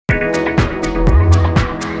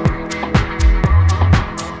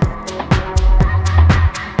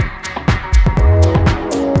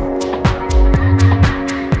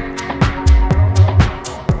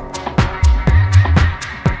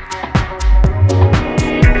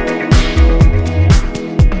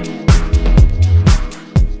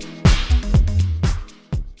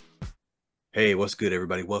What's good,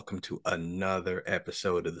 everybody? Welcome to another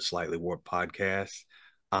episode of the Slightly Warped Podcast.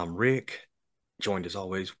 I'm Rick, joined as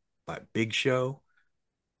always by Big Show.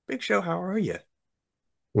 Big Show, how are you?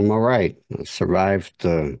 I'm all right. I survived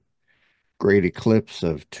the great eclipse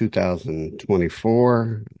of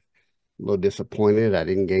 2024. A little disappointed. I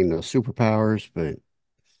didn't gain no superpowers, but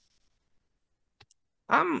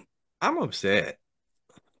I'm I'm upset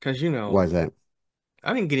because why is that?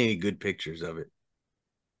 I didn't get any good pictures of it.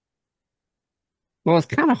 Well, it's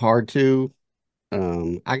kind of hard to.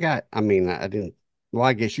 I didn't. Well,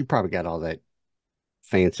 I guess you probably got all that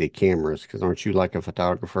fancy cameras because aren't you like a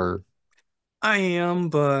photographer? I am,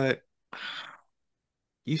 but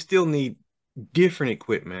you still need different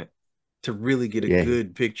equipment to really get a Yeah.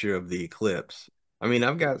 good picture of the eclipse. I mean,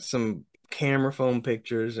 I've got some camera phone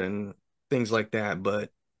pictures and things like that,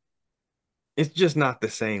 but it's just not the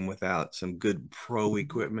same without some good pro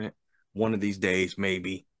equipment. One of these days,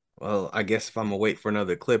 maybe. Well, I guess if I'm gonna wait for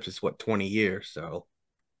another eclipse, it's what, 20 years. So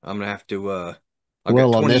I'm gonna have to I've got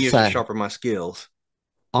Well, 20 years to sharpen my skills.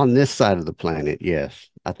 on this side of the planet, yes.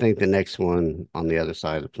 I think the next one on the other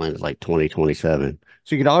side of the planet is like 2027.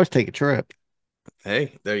 So you could always take a trip.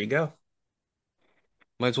 Hey, there you go.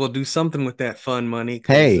 Might as well do something with that fun money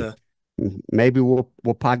because Hey, maybe we'll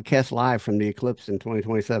podcast live from the eclipse in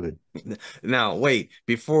 2027. now wait,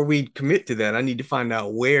 before we commit to that, I need to find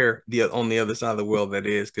out where the on the other side of the world that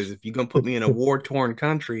is. Because if you're gonna put me in a war-torn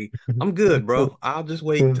country, I'm good, bro. I'll just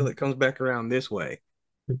wait till it comes back around this way.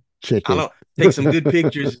 I Chicken. don't take some good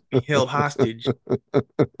pictures, be held hostage.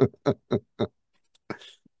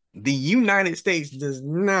 The United States does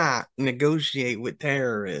not negotiate with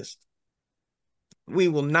terrorists. We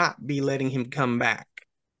will not be letting him come back.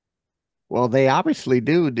 Well, they obviously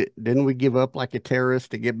do. Didn't we give up like a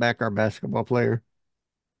terrorist to get back our basketball player?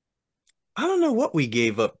 I don't know what we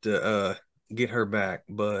gave up to get her back,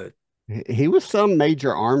 but He was some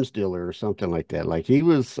major arms dealer or something like that. Like he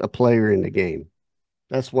was a player in the game.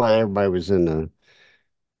 That's why everybody was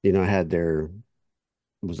had their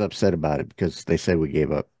was upset about it because they said we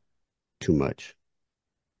gave up too much.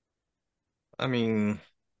 I mean,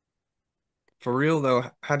 for real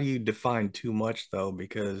though, how do you define too much though?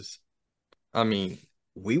 Because I mean,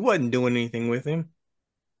 we wasn't doing anything with him,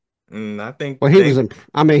 and I think Well, they,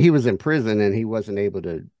 he was in prison and he wasn't able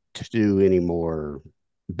to do any more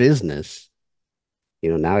business.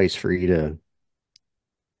 Now he's free to,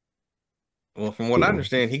 well, from what you I know,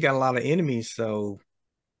 understand, he got a lot of enemies, so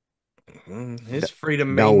his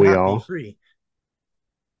freedom may don't we not be all? free.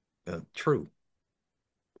 True.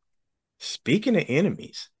 Speaking of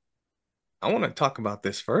enemies, I want to talk about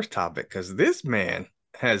this first topic because this man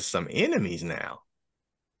has some enemies now.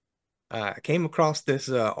 I came across this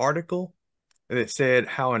article that said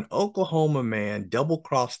how an Oklahoma man double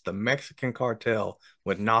crossed the Mexican cartel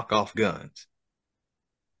with knockoff guns.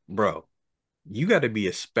 Bro, you got to be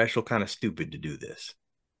a special kind of stupid to do this.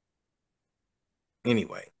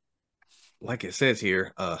 Anyway, like it says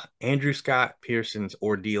here, Andrew Scott Pearson's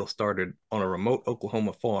ordeal started on a remote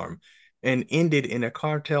Oklahoma farm and ended in a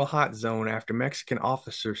cartel hot zone after Mexican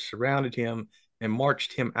officers surrounded him and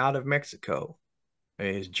marched him out of Mexico.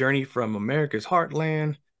 His journey from America's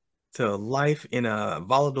heartland to life in a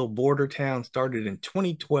volatile border town started in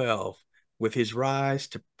 2012 with his rise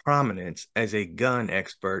to prominence as a gun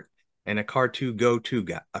expert and a cartel go-to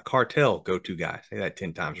guy. Say that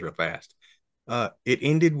 10 times real fast. It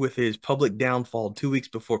ended with his public downfall 2 weeks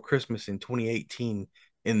before Christmas in 2018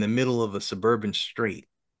 in the middle of a suburban street.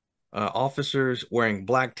 Officers wearing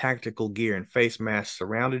black tactical gear and face masks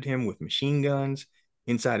surrounded him with machine guns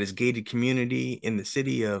inside his gated community in the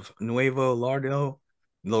city of Laredo,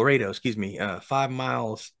 5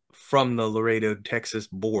 miles from the Laredo, Texas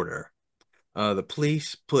border. The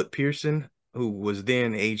police put Pearson, who was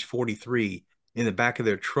then age 43, in the back of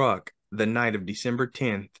their truck the night of December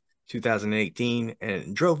 10th, 2018,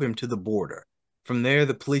 and drove him to the border. From there,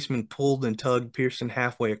 the policeman pulled and tugged Pearson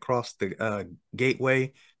halfway across the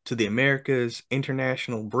gateway to the Americas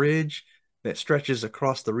International Bridge that stretches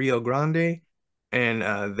across the Rio Grande,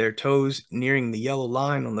 and their toes nearing the yellow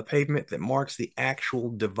line on the pavement that marks the actual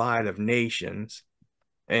divide of nations.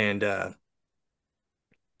 And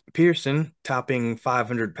Pearson, topping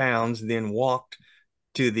 500 pounds, then walked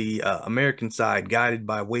to the American side, guided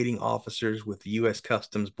by waiting officers with the U.S.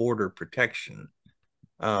 Customs Border Protection.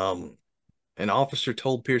 Um, an officer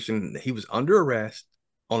told Pearson that he was under arrest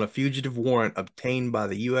on a fugitive warrant obtained by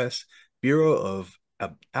the U.S. Bureau of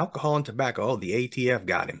Alcohol and Tobacco. Oh, the ATF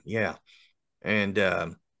got him. Yeah.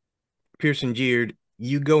 And Pearson jeered,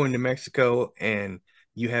 "You go into Mexico and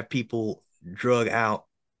you have people drug out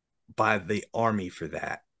by the army for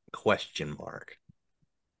that?" Question mark.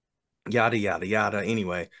 yada yada yada.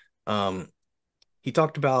 Anyway, um, he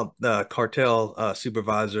talked about the cartel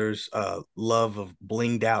supervisors' love of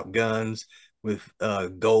blinged out guns with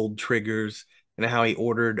gold triggers, and how he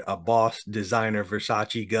ordered a Boss designer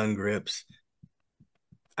Versace gun grips.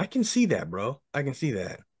 I can see that, bro. I can see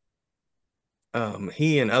that.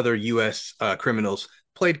 He and other U.S. Criminals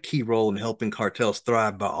played a key role in helping cartels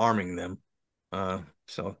thrive by arming them.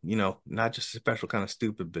 So, not just a special kind of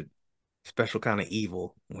stupid, but special kind of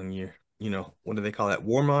evil when you're, what do they call that?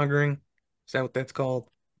 Warmongering? Is that what that's called?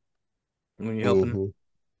 When you're helping? Hmm.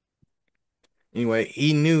 Anyway,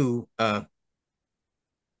 he knew,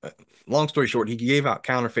 long story short, he gave out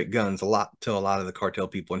counterfeit guns a lot to a lot of the cartel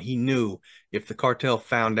people. And he knew if the cartel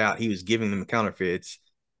found out he was giving them counterfeits,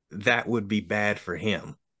 that would be bad for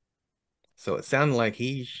him. So it sounded like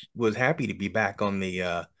he was happy to be back on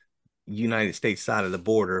the United States side of the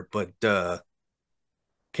border. But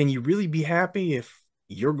can you really be happy if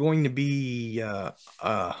you're going to be a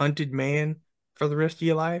hunted man for the rest of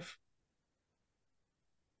your life?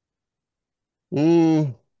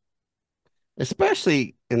 Mm,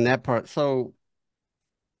 especially in that part. So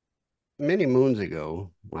many moons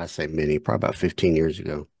ago, well, I say many, probably about 15 years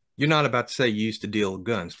ago. You're not about to say you used to deal with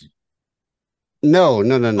guns. No,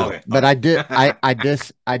 no, no, no. Okay, But okay.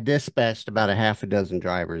 I dispatched about a half a dozen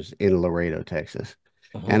drivers in Laredo, Texas.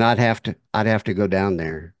 Uh-huh. And I'd have to go down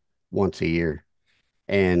there once a year.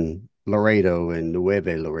 And Laredo and Nueve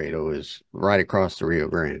Laredo is right across the Rio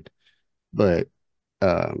Grande. But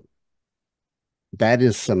um, that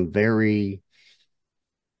is some very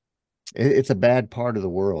it's a bad part of the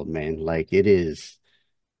world, man. Like it is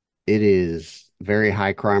very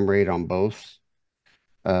high crime rate on both.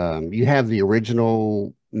 You have the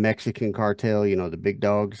original Mexican cartel, the big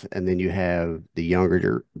dogs, and then you have the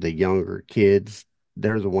younger kids.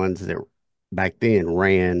 They're the ones that back then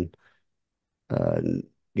ran uh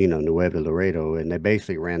Nuevo Laredo, and they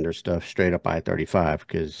basically ran their stuff straight up I-35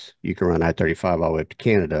 because you can run I-35 all the way up to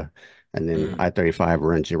Canada, and then Mhm. I-35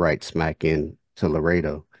 runs you right smack in to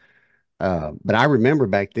Laredo. But I remember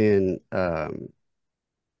back then, it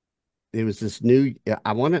was this new.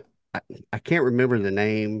 I, I can't remember the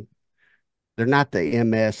name. They're not the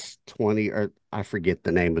MS-20, or I forget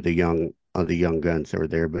the name of the young guns that were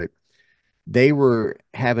there, but they were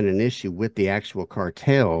having an issue with the actual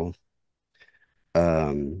cartel.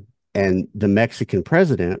 And the Mexican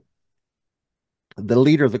president, the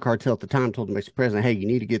leader of the cartel at the time, told the Mexican president, "Hey, you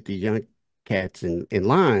need to get these young cats in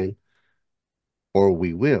line, or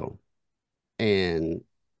we will." And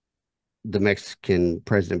the Mexican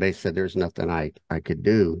president basically said, "There's nothing I could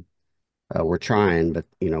do. We're trying, but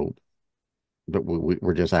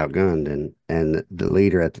we're just outgunned." And the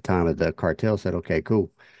leader at the time of the cartel said, "Okay,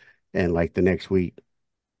 cool." And like the next week,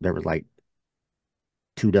 there was like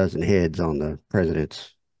 2 dozen heads on the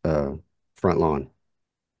president's uh, front lawn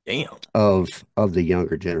Damn. of the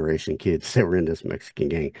younger generation kids that were in this Mexican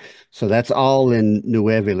gang. So that's all in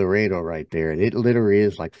Nueve Laredo right there, and it literally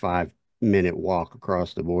is like 5 minute walk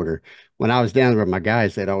across the border. When I was down there with my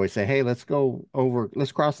guys, they'd always say, "Hey, let's go over,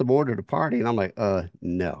 let's cross the border to party," and I'm like,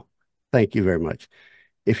 no, thank you very much.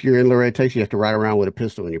 If you're in Laredo, Texas, you have to ride around with a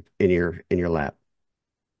pistol in your lap.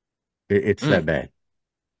 It's that Mm. bad.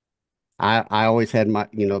 I always had my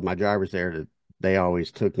drivers there that they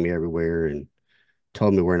always took me everywhere and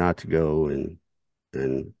told me where not to go, and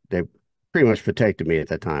they pretty much protected me at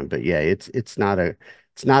that time. But yeah, it's not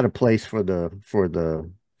a place for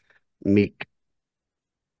the meek.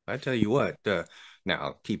 I tell you what,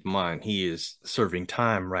 now keep in mind he is serving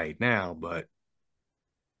time right now, but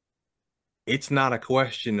it's not a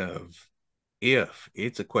question of if,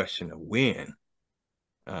 it's a question of when.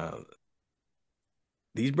 Uh,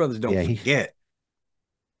 these brothers don't Yeah, forget.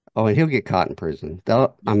 and he'll get caught in prison.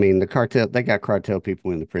 I mean, the cartel, they got cartel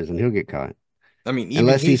people in the prison. He'll get caught I mean,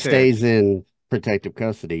 unless he stays in protective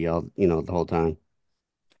custody the whole time.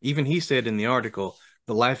 even he said in the article,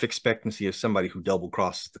 the life expectancy of somebody who double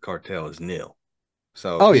crosses the cartel is nil.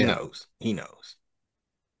 So Oh he yeah. knows. He knows.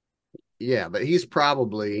 Yeah, but he's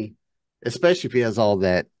probably, especially if he has all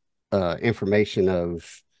that information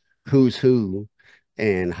of who's who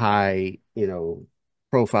and high,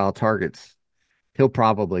 profile targets, he'll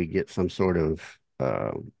probably get some sort of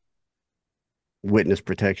witness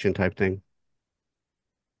protection type thing.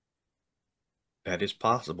 That is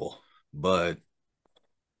possible. But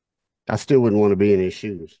I still wouldn't want to be in his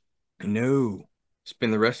shoes. no,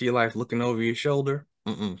 spend the rest of your life looking over your shoulder.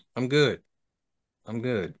 Mm-mm, I'm good. I'm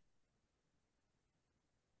good.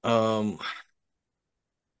 Um,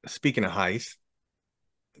 Speaking of heist,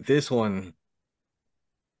 this one,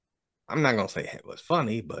 I'm not gonna say it was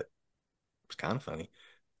funny, but it was kind of funny.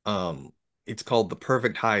 Um, It's called The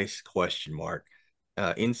Perfect Heist question mark.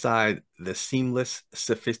 Inside the seamless,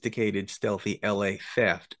 sophisticated, stealthy LA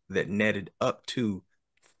theft that netted up to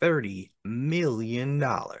 $30 million.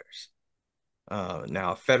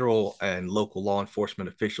 Now, federal and local law enforcement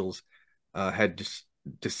officials had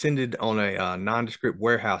descended on a nondescript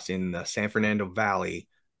warehouse in the San Fernando Valley,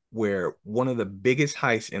 where one of the biggest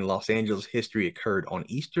heists in Los Angeles history occurred on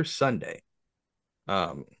Easter Sunday.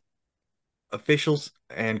 Um, Officials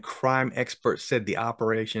and crime experts said the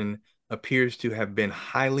operation appears to have been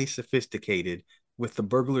highly sophisticated, with the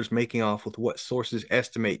burglars making off with what sources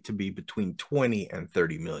estimate to be between 20 and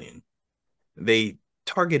 30 million. They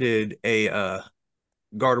targeted a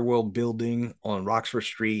Garter World building on Roxford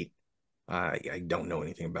Street. I don't know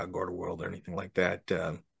anything about Garter World or anything like that.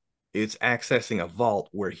 It's accessing a vault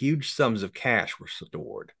where huge sums of cash were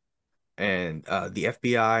stored. And the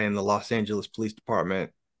FBI and the Los Angeles Police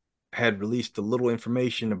Department had released a little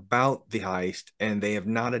information about the heist, and they have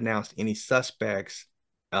not announced any suspects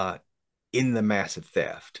uh, in the massive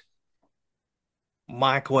theft.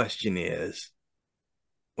 My question is,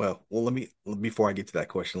 let me before I get to that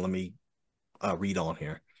question, let me read on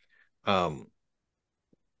here. Um,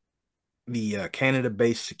 the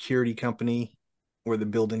Canada-based security company where the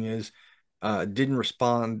building is didn't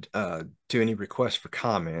respond to any requests for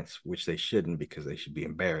comments, which they shouldn't because they should be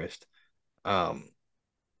embarrassed. Um,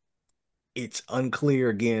 it's unclear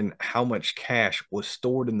again how much cash was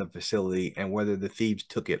stored in the facility and whether the thieves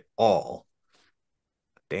took it all.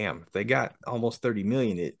 Damn, if they got almost 30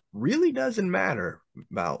 million, it really doesn't matter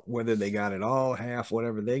about whether they got it all, half,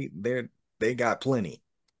 whatever. They got plenty.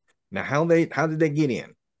 Now, how did they get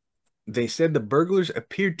in? They said the burglars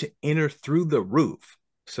appeared to enter through the roof.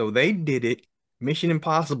 So they did it Mission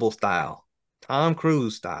Impossible style, Tom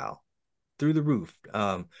Cruise style, through the roof.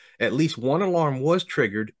 At least one alarm was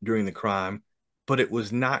triggered during the crime, but it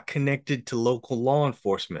was not connected to local law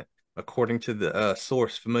enforcement, according to the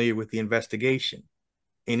source familiar with the investigation.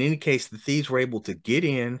 In any case, the thieves were able to get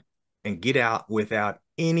in and get out without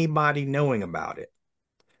anybody knowing about it.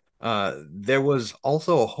 There was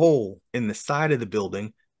also a hole in the side of the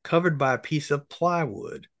building covered by a piece of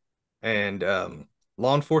plywood, and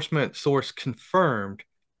law enforcement source confirmed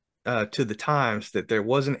to the Times that there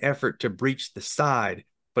was an effort to breach the side,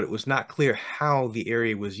 but it was not clear how the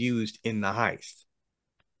area was used in the heist.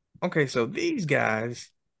 Okay, so these guys,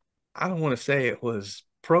 I don't want to say it was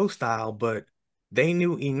pro style, but they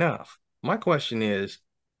knew enough. My question is,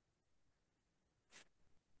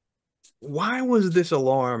 why was this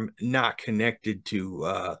alarm not connected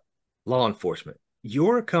to law enforcement?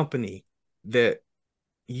 You're a company that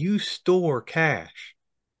you store cash.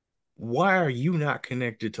 Why are you not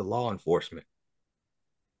connected to law enforcement?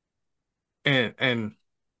 And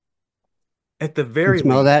at the You very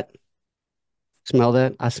smell least, that? Smell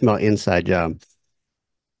that? I smell inside job.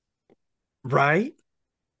 right?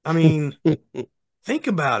 I mean, think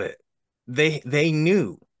about it. They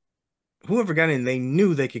knew whoever got in, they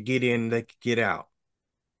knew they could get in, they could get out.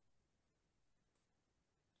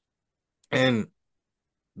 And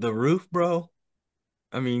the roof, bro,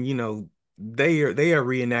 I mean, they are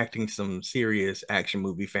reenacting some serious action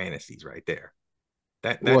movie fantasies right there.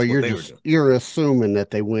 Well, That's what they were doing. you're assuming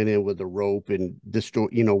that they went in with a rope and destroy,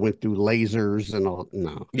 went through lasers and all.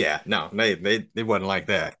 No, Yeah, no, they wasn't like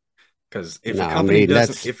that. Because no, I mean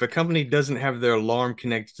if a company doesn't have their alarm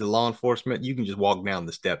connected to law enforcement, you can just walk down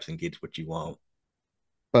the steps and get what you want.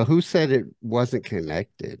 but who said it wasn't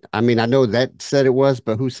connected? I mean, I know that said it was,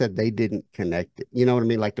 but who said they didn't connect it? You know what I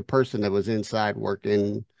mean? Like the person that was inside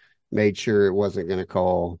working made sure it wasn't going to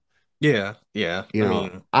call. Yeah, yeah. I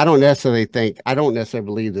mean, I don't necessarily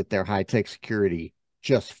believe that their high tech security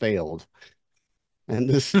just failed. And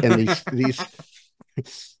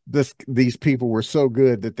these people were so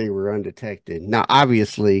good that they were undetected. Now,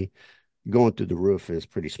 obviously, going through the roof is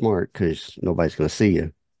pretty smart because nobody's going to see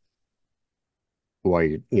you while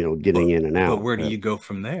you're, getting but in and but out. where do But you go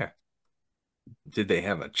from there? Did they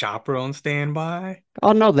have a chopper on standby?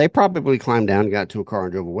 oh no, they probably climbed down, got to a car,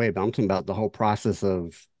 and drove away. But I'm talking about the whole process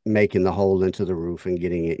of making the hole into the roof and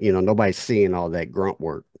getting it. Nobody's seeing all that grunt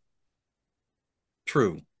work.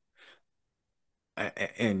 True.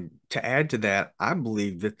 And to add to that, I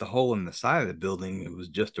believe that the hole in the side of the building it was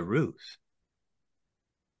just a ruse.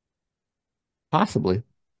 Possibly.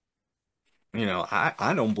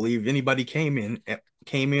 I don't believe anybody came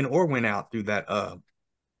in or went out through that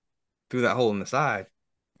hole in the side.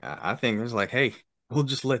 I think it was like, hey, we'll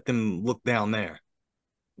just let them look down there.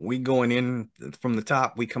 We going in from the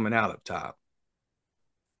top, we coming out up top.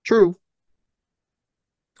 True.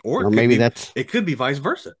 Or Or maybe that's it could be vice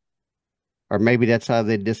versa. or maybe that's how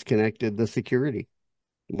they disconnected the security.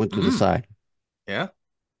 Went to the Mm, side. yeah,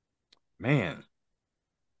 man.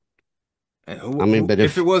 And I mean, but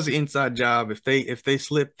if it if was an inside job, if they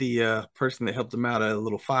slipped the person that helped them out a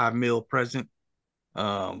little 5 mil present,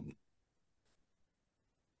 um,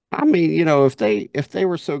 I mean, if they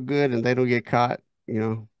were so good and they don't get caught,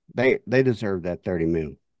 they deserve that 30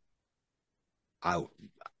 mil. I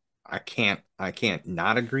I can't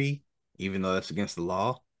not agree, even though that's against the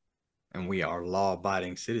law, and we are law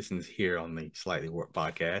abiding citizens here on the Slightly Warped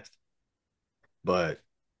podcast. But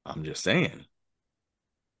I'm just saying,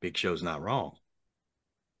 Big Show's not wrong.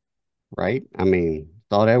 Right? I mean,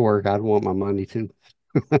 with all that work, I'd want my money too.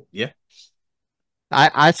 Yeah.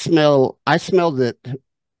 I smell that.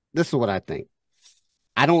 This is what I think.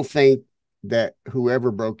 I don't think that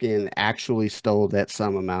whoever broke in actually stole that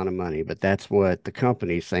some amount of money, but that's what the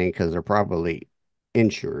company's saying because they're probably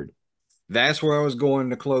insured, That's where I was going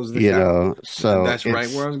to close this out. so That's right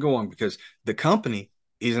where it's I was going because the company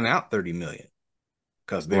isn't out 30 million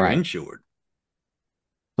because they're right. insured.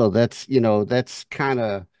 So that's kind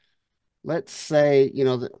of, let's say,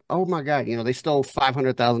 oh my God, they stole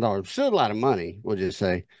 $500,000. Still a lot of money, we'll just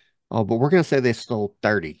say. Oh, but we're gonna say they stole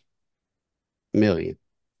 30 million,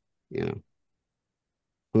 you know,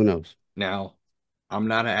 who knows? Now, I'm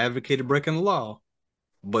not an advocate of breaking the law,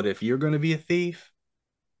 but if you're going to be a thief,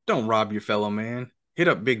 don't rob your fellow man. Hit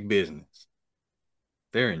up big business.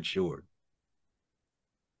 They're insured.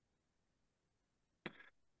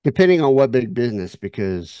 Depending on what big business,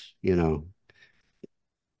 because,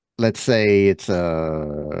 let's say it's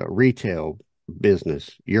a retail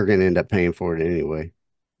business, you're gonna end up paying for it anyway.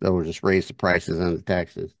 They'll just raise the prices and the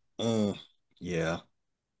taxes. Uh, yeah.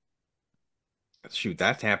 Shoot,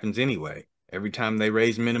 that happens anyway. Every time they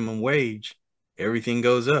raise minimum wage, everything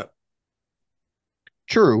goes up.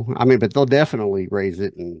 True. I mean, but they'll definitely raise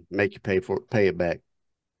it and make you pay it back.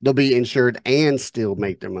 They'll be insured and still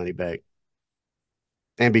make their money back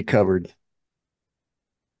and be covered.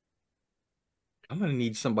 I'm going to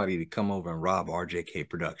need somebody to come over and rob RJK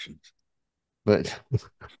Productions. But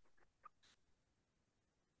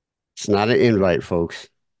it's not an invite, folks.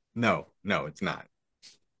 No, no, it's not.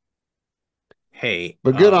 Hey,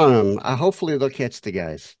 But good on them. Hopefully they'll catch the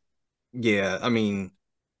guys yeah, I mean,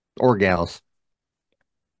 or gals.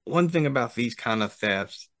 one thing about these kind of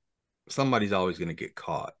thefts, somebody's always going to get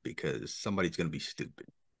caught because somebody's going to be stupid.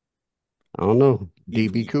 I don't know.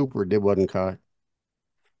 If DB Cooper did wasn't caught.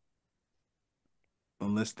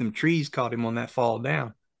 unless them trees caught him on that fall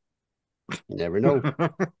down. Never know.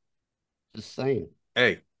 Just saying.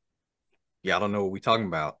 Hey, y'all don't know what we talking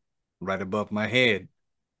about. Right above my head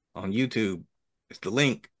on YouTube, it's the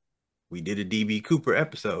link. We did a DB Cooper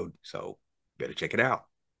episode, so better check it out.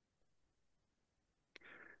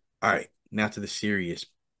 All right, now to the serious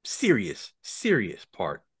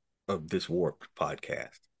part of this Warped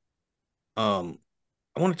podcast. Um,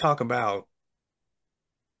 I want to talk about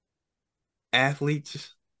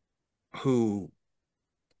athletes who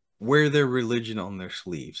wear their religion on their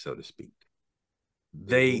sleeve, so to speak.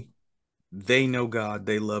 Hmm. They they know God,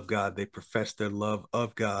 they love God, they profess their love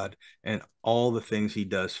of God and all the things he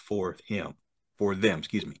does for them,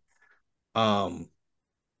 excuse me. Um,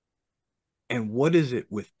 and what is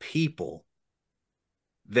it with people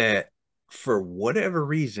that for whatever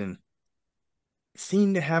reason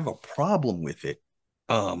seem to have a problem with it?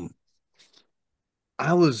 Um,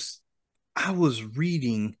 I was I was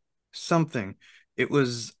reading something. It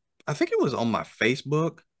was I think it was on my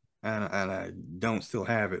Facebook, and I don't still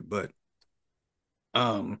have it, but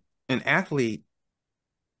an athlete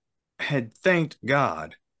had thanked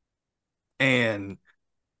God, and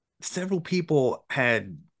several people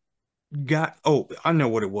had got, oh, I know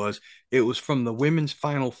what it was. It was from the women's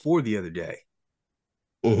final four the other day.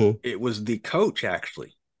 Hmm. It was the coach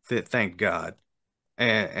actually that thanked God.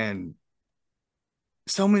 And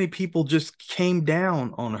so many people just came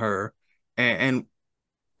down on her. And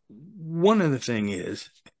one of the thing is,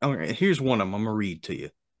 okay, here's one of them. I'm gonna read to you.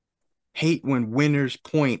 Hate when winners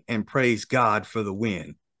point and praise God for the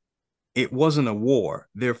win. It wasn't a war.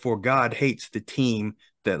 Therefore, God hates the team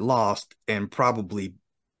that lost and probably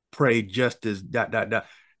prayed just as dot dot dot.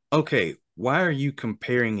 Okay, why are you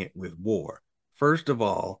comparing it with war? First of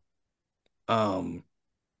all, um,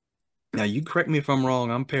 now you correct me if I'm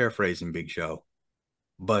wrong. I'm paraphrasing Big Show,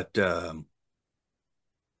 but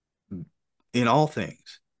in all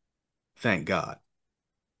things, thank God.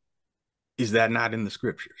 Is that not in the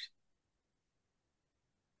scriptures?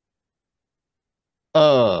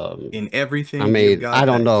 Um, In I everything, give mean, I God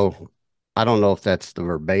don't thanks. know. I don't know if that's the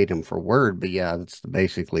verbatim for word, but yeah, that's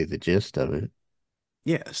basically the gist of it.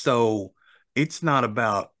 Yeah, so it's not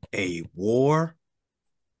about a war.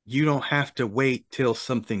 You don't have to wait till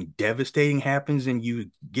something devastating happens and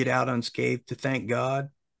you get out unscathed to thank God.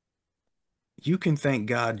 You can thank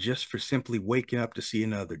God just for simply waking up to see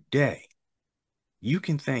another day. You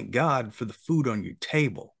can thank God for the food on your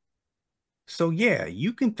table. So, yeah,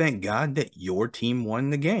 you can thank God that your team won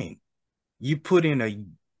the game. You put in a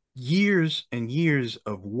years and years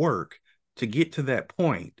of work to get to that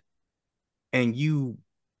point, and you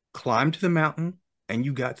climbed to the mountain and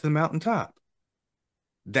you got to the mountaintop.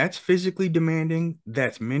 That's physically demanding,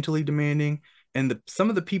 that's mentally demanding, and some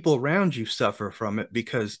of the people around you suffer from it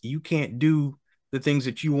because you can't do the things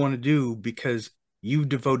that you want to do because you've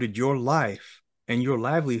devoted your life and your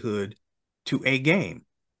livelihood to a game.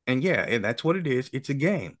 And yeah, and that's what it is. It's a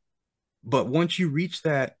game. But once you reach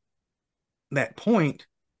that point,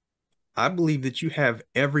 I believe that you have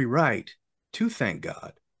every right to thank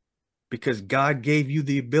God because God gave you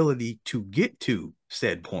the ability to get to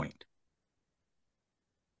said point.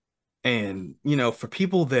 And, for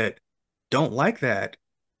people that don't like that,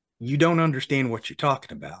 you don't understand what you're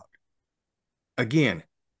talking about. Again,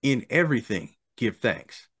 in everything, give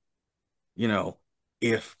thanks. You know,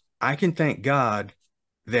 if I can thank God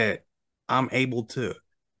that I'm able to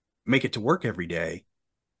make it to work every day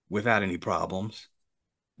without any problems,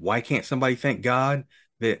 why can't somebody thank God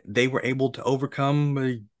that they were able to overcome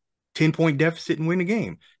a 10-point deficit and win a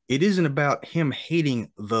game? It isn't about him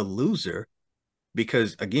hating the loser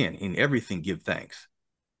because, again, in everything, give thanks.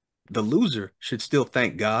 The loser should still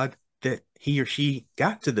thank God that he or she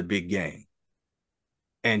got to the big game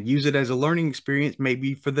and use it as a learning experience,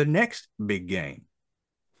 maybe for the next big game.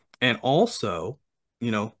 And also,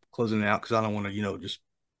 closing it out because I don't want to, just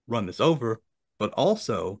run this over, but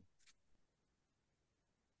also,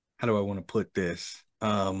 how do I want to put this?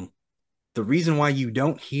 The reason why you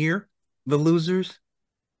don't hear the losers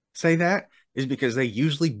say that is because they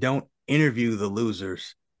usually don't interview the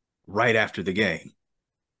losers right after the game.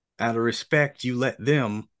 Out of respect, you let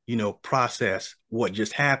them, process what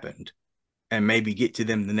just happened and maybe get to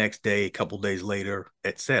them the next day, a couple days later,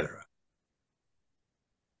 etc.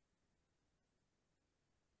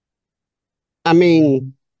 I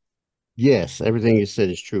mean, yes, everything you said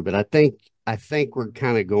is true, but I think we're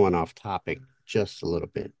kind of going off topic just a little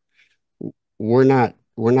bit. We're not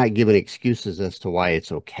giving excuses as to why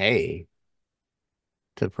it's okay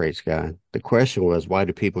to praise God. The question was, why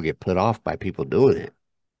do people get put off by people doing it?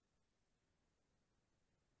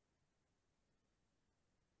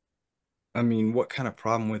 I mean, what kind of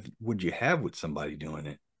problem would you have with somebody doing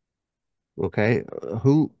it? Okay.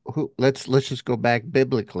 Who let's just go back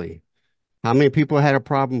biblically. How many people had a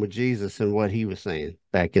problem with Jesus and what he was saying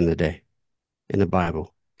back in the day in the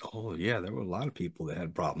Bible? Oh yeah, there were a lot of people that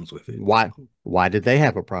had problems with it. Why did they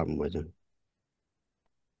have a problem with him?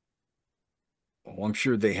 Well, I'm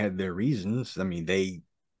sure they had their reasons. I mean, they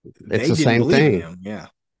It's they the didn't same believe in thing. him. Yeah.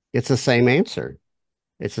 It's the same answer.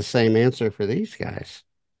 It's the same answer for these guys.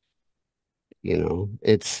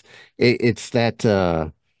 It's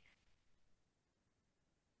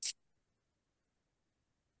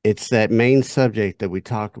that main subject that we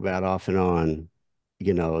talk about off and on,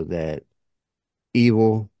 that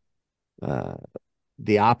evil, uh,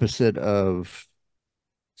 the opposite of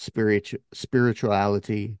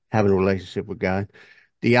spirituality, having a relationship with God.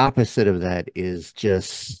 The opposite of that is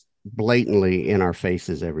just blatantly in our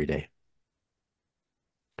faces every day.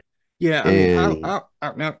 Yeah, I mean, And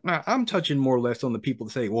now I'm touching more or less on the people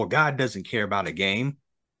that say, "Well, God doesn't care about a game."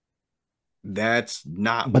 That's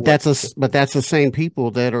not but what. that's the same people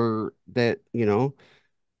that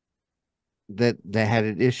had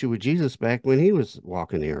an issue with Jesus back when he was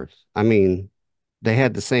walking the earth. I mean, they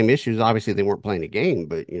had the same issues. Obviously, they weren't playing a game,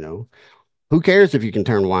 but who cares if you can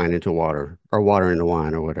turn wine into water or water into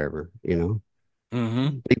wine or whatever.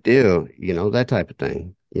 Mm-hmm. Big deal, that type of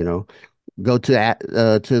thing. Go to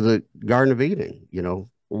the Garden of Eden.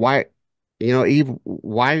 Why, Eve?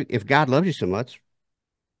 Why, if God loves you so much,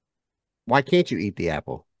 why can't you eat the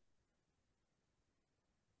apple?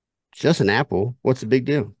 It's just an apple. What's the big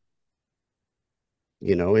deal?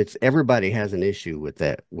 It's everybody has an issue with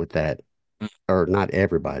that, or not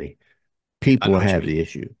everybody. I People know what you have mean. the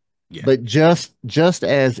issue. Yeah. But just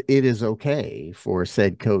as it is okay for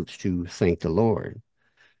said coach to thank the Lord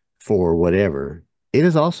for whatever, it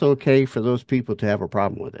is also okay for those people to have a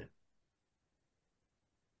problem with it.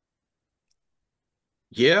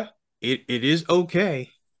 Yeah, it is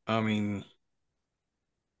okay. I mean,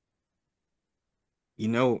 you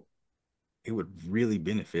know, it would really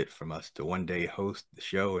benefit from us to one day host the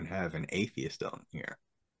show and have an atheist on here.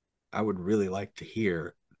 I would really like to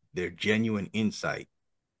hear their genuine insight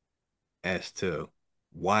as to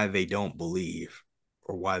why they don't believe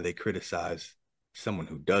or why they criticize someone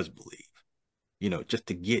who does believe, just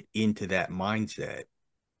to get into that mindset,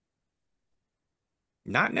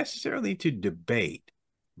 not necessarily to debate,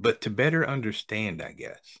 but to better understand, I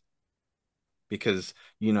guess. Because,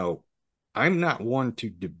 I'm not one to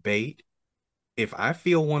debate. If I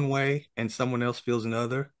feel one way and someone else feels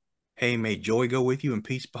another, hey, may joy go with you and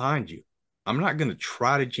peace behind you. I'm not going to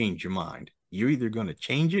try to change your mind. You're either going to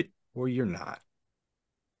change it or you're not.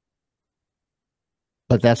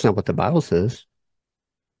 But that's not what the Bible says.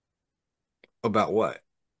 About what?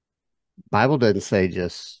 Bible doesn't say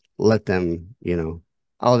just let them,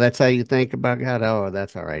 oh, that's how you think about God. Oh,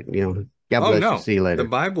 that's all right. God Oh, bless you. no. See you The later.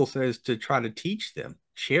 Bible says to try to teach them,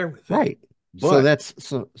 share with them. Right. So But that's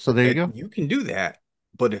so there you go. you can do that.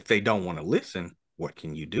 But if they don't want to listen, what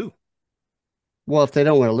can you do? Well, if they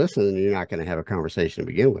don't want to listen, then you're not going to have a conversation to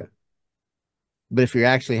begin with. But if you're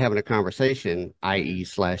actually having a conversation, i.e.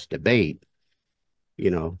 slash debate,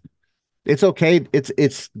 you know, it's okay.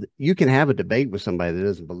 It's you can have a debate with somebody that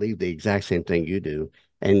doesn't believe the exact same thing you do,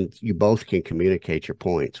 and you both can communicate your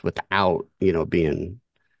points without, being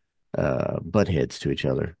butt heads to each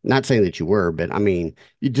other. Not saying that you were, but I mean,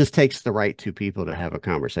 it just takes the right two people to have a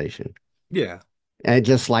conversation. Yeah. And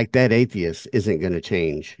just like that atheist isn't going to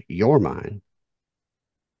change your mind,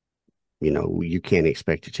 you can't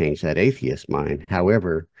expect to change that atheist mind.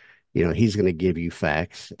 However, he's going to give you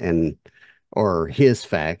facts or his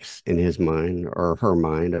facts in his mind or her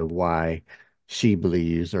mind of why she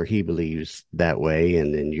believes or he believes that way.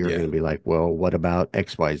 And then you're Yeah. going to be like, well, what about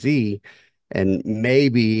XYZ? And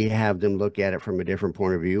maybe have them look at it from a different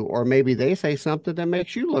point of view, or maybe they say something that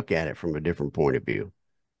makes you look at it from a different point of view.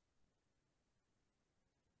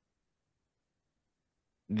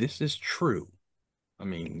 This is true. I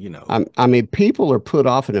mean, I mean, people are put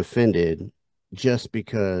off and offended just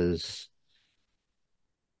because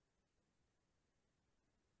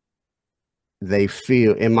they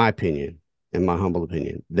feel, in my opinion, in my humble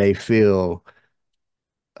opinion, they feel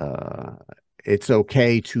uh, it's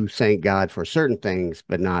okay to thank God for certain things,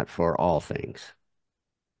 but not for all things.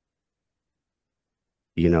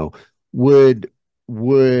 You know, would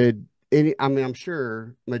I mean, I'm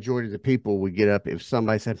sure majority of the people would get up if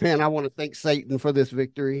somebody said, "Man, I want to thank Satan for this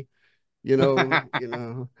victory." You know, you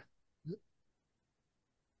know,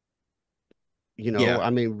 yeah, I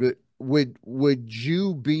mean, would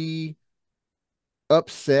you be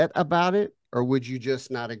upset about it, or would you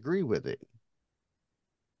just not agree with it?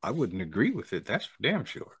 I wouldn't agree with it. That's for damn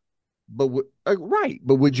sure. But right,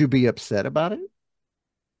 but would you be upset about it?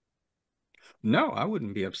 No, I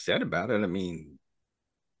wouldn't be upset about it. I mean,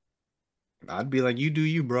 I'd be like, you do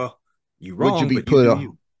you, bro. You Would you wrong, be but you put do off?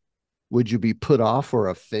 you. Would you be put off or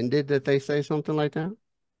offended that they say something like that?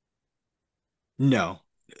 No,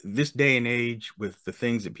 this day and age with the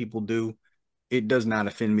things that people do, it does not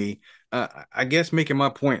offend me. I guess making my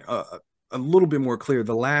point a little bit more clear,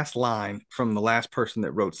 the last line from the last person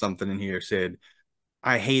that wrote something in here said,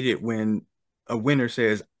 I hate it when a winner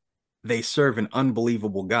says they serve an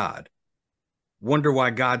unbelievable God. Wonder why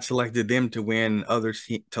God selected them to win, others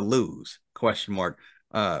to lose? Question mark.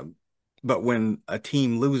 Uh, but when a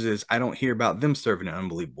team loses, I don't hear about them serving an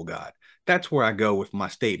unbelievable God. That's where I go with my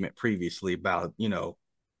statement previously about,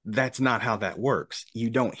 that's not how that works. You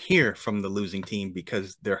don't hear from the losing team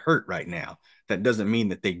because they're hurt right now. That doesn't mean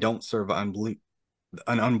that they don't serve an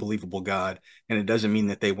unbelievable God, and it doesn't mean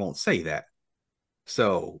that they won't say that.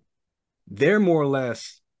 So they're more or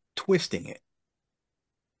less twisting it.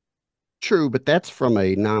 True, but that's from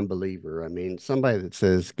a non-believer. I mean, somebody that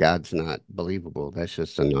says God's not believable, that's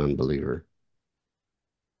just a non-believer,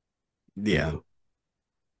 you Yeah. know.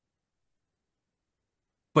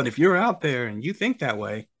 But if you're out there and you think that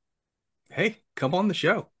way, hey, come on the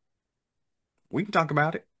show. We can talk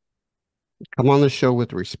about it. Come on the show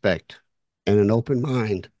with respect and an open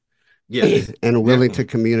mind Yes, and willing to definitely.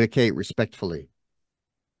 communicate respectfully.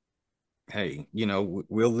 Hey,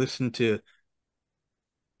 we'll listen to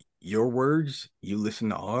your words, you listen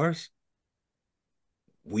to ours.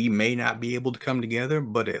 We may not be able to come together,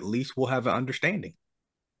 but at least we'll have an understanding.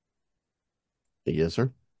 Yes,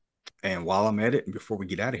 sir. And while I'm at it, before we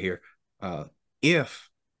get out of here, if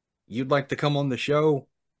you'd like to come on the show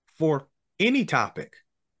for any topic,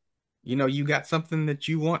 you got something that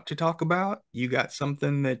you want to talk about, you got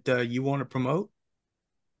something that you want to promote,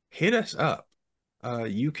 hit us up.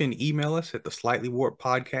 You can email us at the slightly warped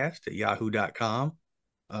podcast at yahoo.com.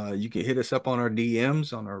 You can hit us up on our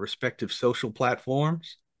DMs on our respective social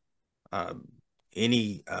platforms. Um,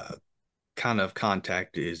 any kind of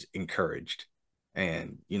contact is encouraged.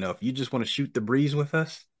 And, if you just want to shoot the breeze with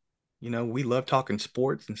us, we love talking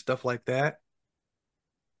sports and stuff like that.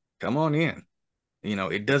 Come on in.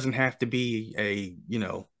 It doesn't have to be a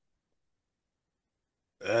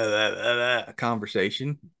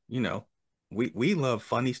conversation. We love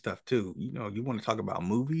funny stuff too. You want to talk about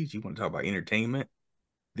movies, you want to talk about entertainment.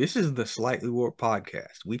 This is the Slightly Warped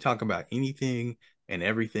podcast. We talk about anything and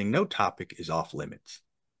everything. No topic is off limits.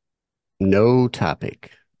 No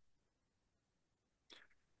topic.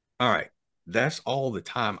 All right. That's all the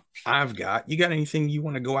time I've got. You got anything you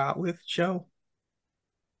want to go out with, show?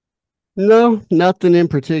 No, nothing in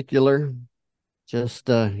particular. Just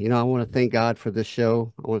I want to thank God for this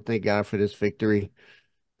show. I want to thank God for this victory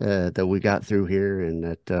that we got through here, and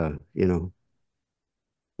that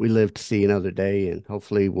we live to see another day, and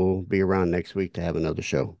hopefully we'll be around next week to have another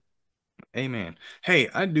show. Amen. Hey,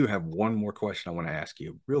 I do have one more question I want to ask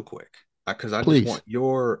you real quick because I just Please. want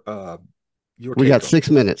your We got take on 6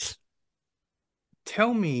 minutes.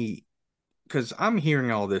 tell me because I'm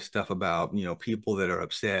hearing all this stuff about people that are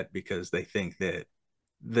upset because they think that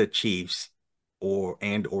the Chiefs or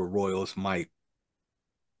Royals might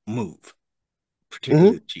move,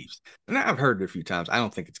 particularly Hmm. the Chiefs. And I've heard it a few times. I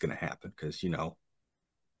don't think it's going to happen because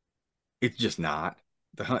it's just not.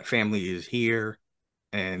 The Hunt family is here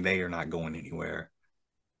and they are not going anywhere.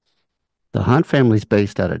 The Hunt family's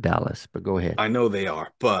based out of Dallas, but go ahead. I know they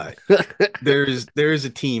are, but there's a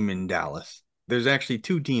team in Dallas. There's actually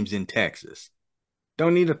two teams in Texas.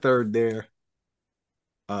 Don't need a third there.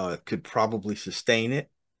 Could probably sustain it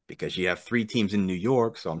because you have three teams in New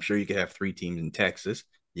York, so I'm sure you could have three teams in Texas.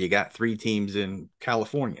 You got three teams in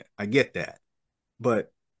California. I get that.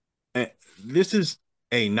 But uh, this is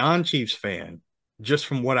a non-Chiefs fan, just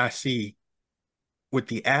from what I see with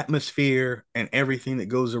the atmosphere and everything that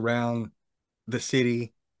goes around the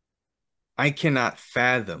city. I cannot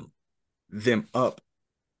fathom them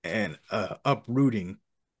uprooting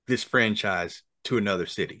this franchise to another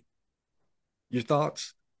city. Your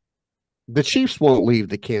thoughts? The Chiefs won't leave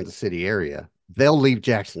the Kansas City area. They'll leave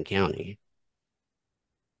Jackson County.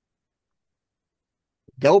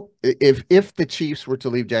 They'll if the Chiefs were to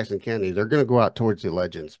leave Jackson County, they're going to go out towards the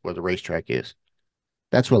Legends where the racetrack is.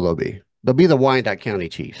 That's where they'll be. They'll be the Wyandotte County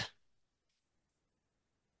Chiefs,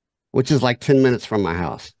 which is like 10 minutes from my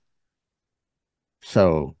house.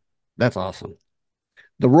 So that's awesome.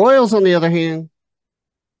 The Royals, on the other hand,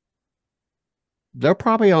 they're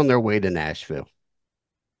probably on their way to Nashville.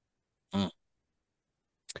 Mm.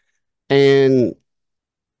 And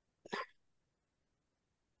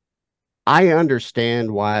I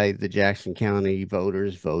understand why the Jackson County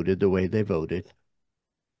voters voted the way they voted.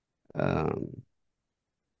 Um,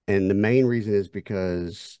 and the main reason is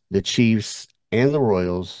because the Chiefs and the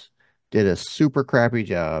Royals did a super crappy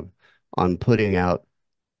job on putting out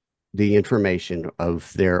the information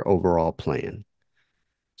of their overall plan.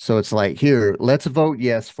 So it's like, here, let's vote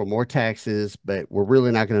yes for more taxes, but we're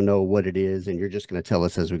really not going to know what it is. And you're just going to tell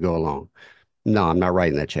us as we go along. No, I'm not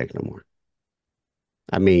writing that check no more.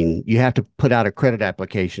 I mean, you have to put out a credit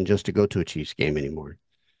application just to go to a Chiefs game anymore.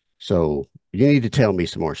 So you need to tell me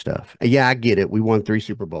some more stuff. Yeah, I get it. We won 3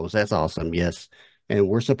 Super Bowls. That's awesome. Yes. And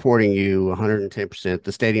we're supporting you 110%.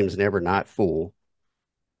 The stadium's never not full.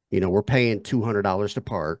 We're paying $200 to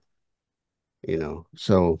park,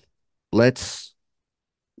 so let's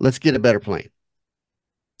get a better plan.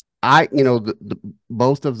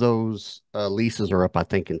 Both of those leases are up, I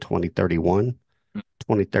think, in 2031,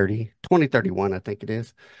 2030, 2031, I think it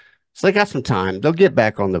is. So they got some time. They'll get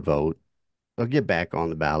back on the vote. They'll get back on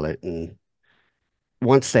the ballot. And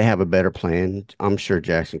once they have a better plan, I'm sure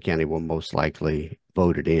Jackson County will most likely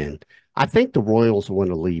vote it in. I think the Royals want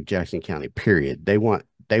to leave Jackson County, period. They want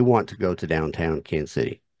to go to downtown Kansas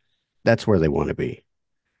City. That's where they want to be.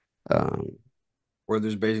 Um, Where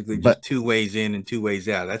there's basically just but two ways in and two ways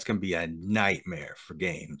out. That's going to be a nightmare for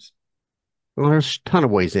games. well, there's a ton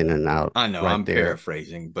of ways in and out I know right I'm there.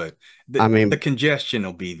 paraphrasing, but I the mean, congestion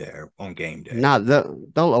will be there on game day. not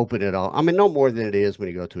they'll open it all. I mean, no more than it is when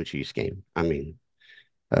you go to a Chiefs game. I mean,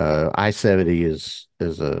 I-70 is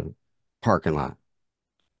a parking lot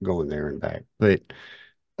going there and back. But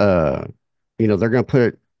uh, they're going to put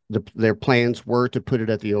it. Their plans were to put it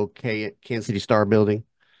at the old Kansas City Star building,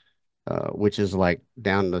 which is like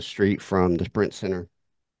down the street from the Sprint Center.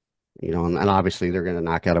 And obviously they're going to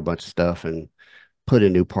knock out a bunch of stuff and put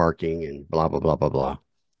in new parking and blah blah blah blah blah.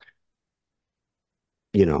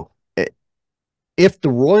 You know, if the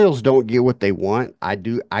Royals don't get what they want, I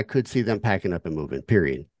could see them packing up and moving.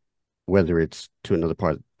 Period. Whether it's to another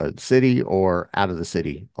part of the city or out of the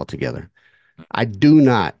city altogether. I do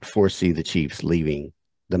not foresee the Chiefs leaving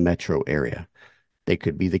the metro area. They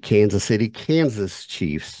could be the Kansas City, Kansas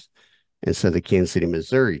Chiefs instead of the Kansas City,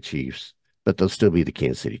 Missouri Chiefs, but they'll still be the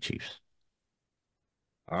Kansas City Chiefs.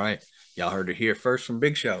 All right. Y'all heard it here first from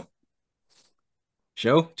Big Show.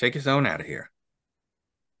 Show, take us on out of here.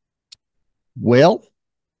 Well,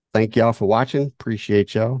 thank y'all for watching.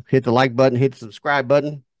 Appreciate y'all. Hit the like button, hit the subscribe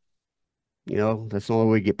button. That's the only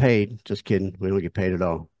way we get paid. Just kidding. We don't get paid at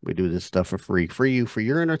all. We do this stuff for free, for you, for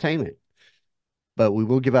your entertainment. But we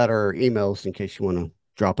will give out our emails in case you want to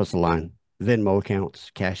drop us a line. Venmo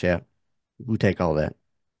accounts, Cash App. We take all that.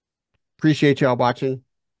 Appreciate y'all watching.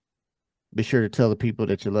 Be sure to tell the people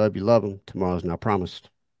that you love them. Tomorrow's not promised.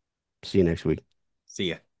 See you next week. See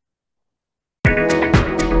ya.